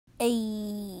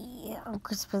Hey, I'm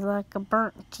crispy like a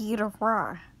burnt cheetah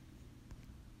fry.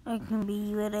 It can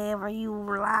be whatever you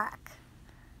like.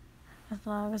 As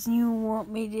long as you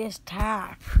want me this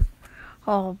type,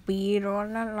 I'll be it all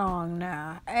night long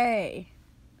now. Hey,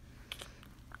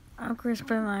 I'm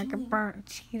crispy like a burnt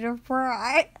cheetah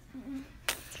fry.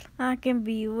 I can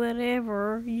be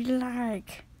whatever you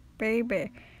like,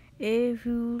 baby, if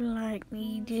you like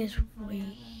me this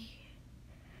way.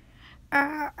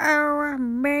 Oh,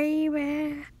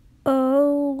 baby.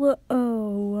 Oh,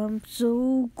 I'm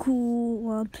so cool.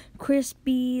 I'm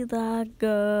crispy like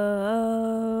a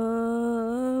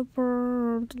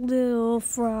burnt little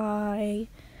fry.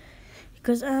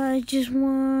 'Cause I just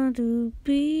want to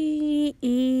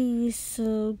be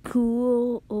so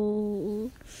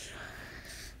cool.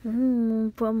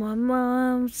 But my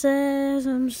mom says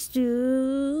I'm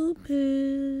stupid.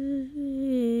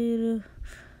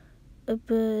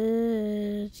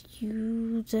 But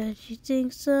you that she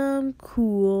thinks I'm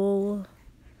cool.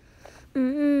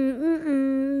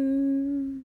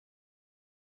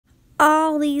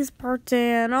 All these parts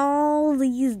and all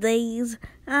these days,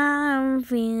 I'm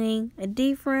feeling a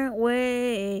different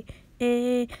way.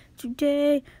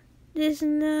 Today, there's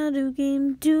another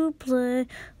game to play.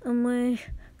 I'm way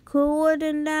cooler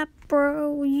than that,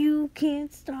 bro. You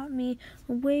can't stop me.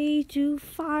 I'm way too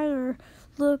fire.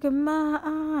 Look at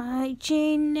my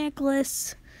chain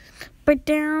necklace. But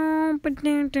down to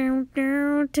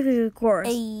the chorus.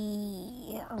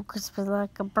 Hey, I'm crispy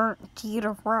like a burnt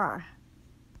cheetah fry.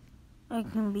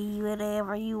 It can be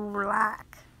whatever you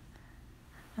like.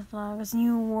 As long as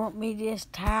you want me this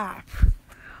type,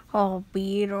 I'll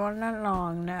be it all night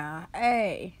long now.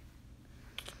 Hey,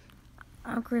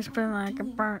 I'm crispy like a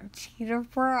burnt cheetah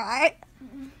fry.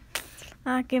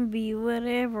 I can be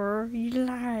whatever you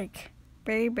like,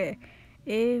 baby,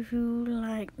 if you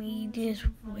like me this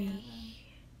way.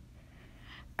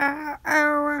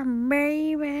 Oh,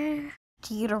 baby.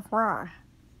 Cheetah fry.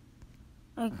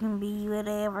 It can be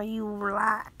whatever you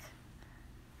like.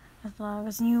 As long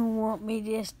as you want me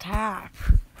this type,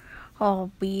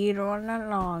 I'll be it all night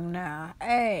long now.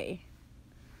 Hey,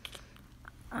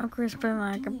 I'm crispy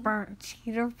like a burnt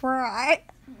cheetah fry.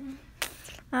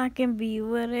 I can be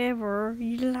whatever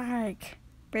you like,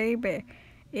 baby,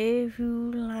 if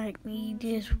you like me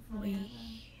this way.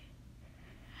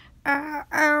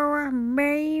 Oh,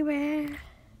 baby.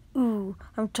 Ooh,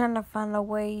 I'm trying to find a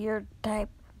way you're type,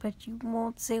 but you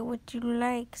won't say what you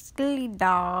like, silly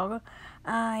dog.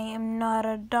 I am not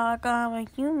a dog, I'm a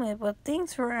human, but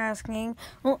thanks for asking.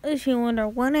 Well, if you wonder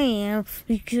what I am,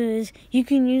 because you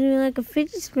can use me like a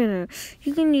fidget spinner.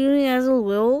 You can use me as a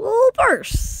little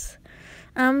purse.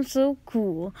 I'm so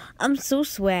cool. I'm so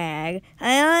swag.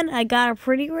 And I got a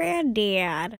pretty rad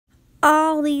dad.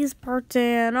 All these parts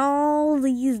and all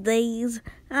these days,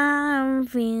 I'm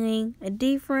feeling a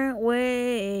different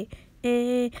way.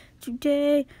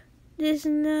 Today, there's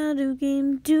another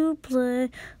game to play.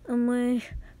 I'm way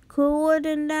cooler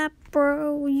than that,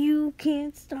 bro. You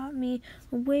can't stop me.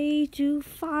 I'm way too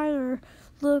fire.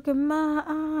 Look at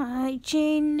my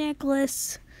chain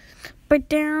necklace. But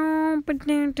down to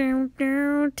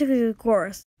the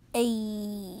chorus.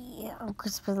 Hey, I'm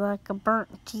crispy like a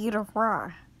burnt cheetah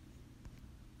fry.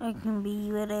 It can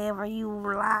be whatever you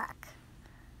like.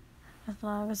 As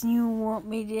long as you want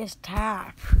me this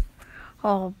type,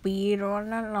 I'll be it all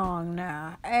night long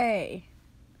now. Hey,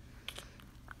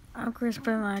 I'm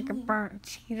crispy like a burnt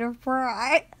cheetah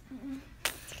fry.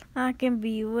 I can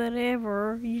be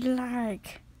whatever you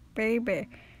like, baby,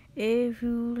 if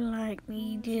you like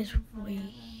me this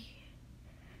way.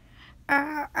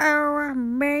 Oh,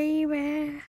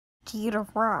 baby. Cheetah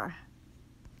fry.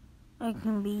 It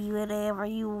can be whatever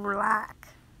you like.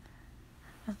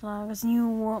 As long as you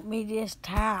want me this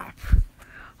type,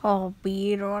 I'll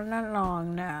be it all night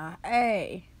long now.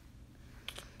 Hey,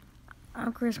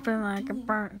 I'm crispy like a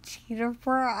burnt cheetah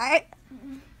fry.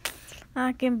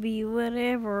 I can be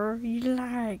whatever you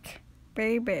like,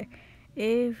 baby,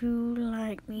 if you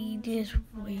like me this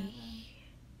way.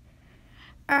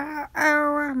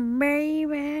 Oh,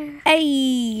 baby. Hey,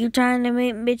 you trying to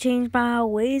make me change my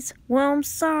ways? Well, I'm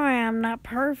sorry I'm not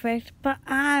perfect, but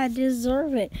I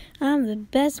deserve it. I'm the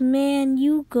best man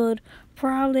you could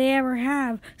probably ever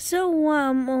have, so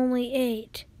I'm only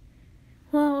 8.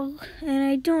 Well, and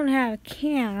I don't have a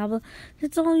cab.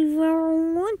 That's all you've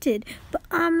ever wanted, but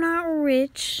I'm not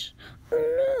rich. Oh,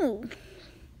 no.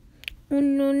 Oh,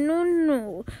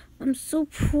 no. I'm so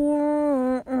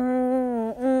poor.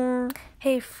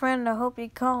 Hey, friend, I hope you're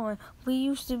calling. We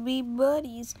used to be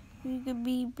buddies. We could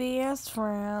be best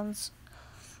friends.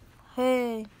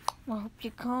 Hey, I hope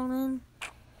you're calling.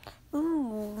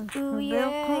 Ooh, Ooh,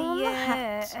 milk on the yeah,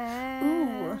 hat. yeah.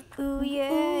 Ooh, Ooh,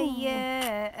 yeah, ooh,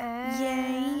 yeah.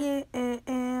 yeah.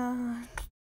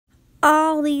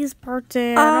 All these parts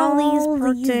and All these these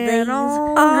parts days, and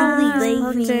all all these these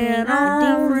parts and a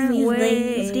these different days,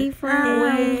 way, a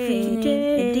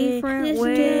different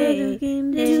way.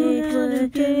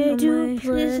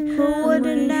 Who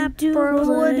wouldn't have who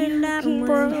wouldn't have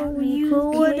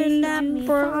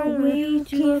you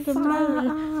keep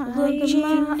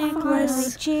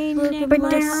my chain necklace,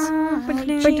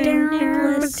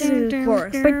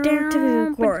 but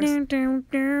down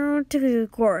to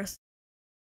chorus.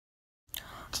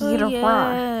 Get a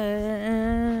fry.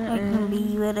 I can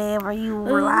be whatever you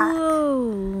like.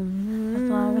 As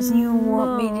long as you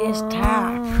want me this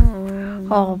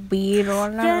time, I'll be it all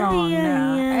night long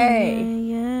now. Hey,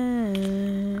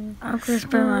 I'm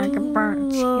crispy like a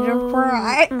burnt cheetah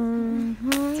fry.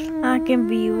 I can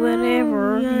be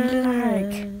whatever you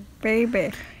like,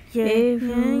 baby. If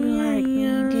you like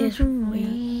me this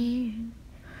way.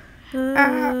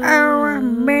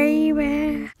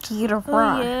 Baby. Cheetah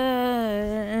fry.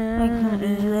 I can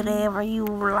be whatever you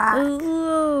like.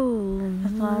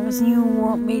 As long as you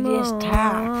want me this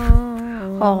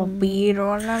time, I'll be it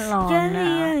all night long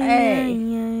now. Hey,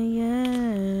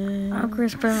 I'm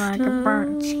crispy like a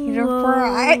burnt cheetah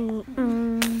fry.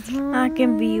 I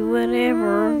can be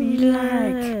whatever you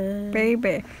like,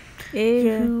 baby. If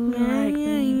you like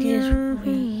me this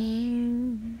way.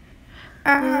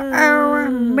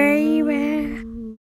 Baby.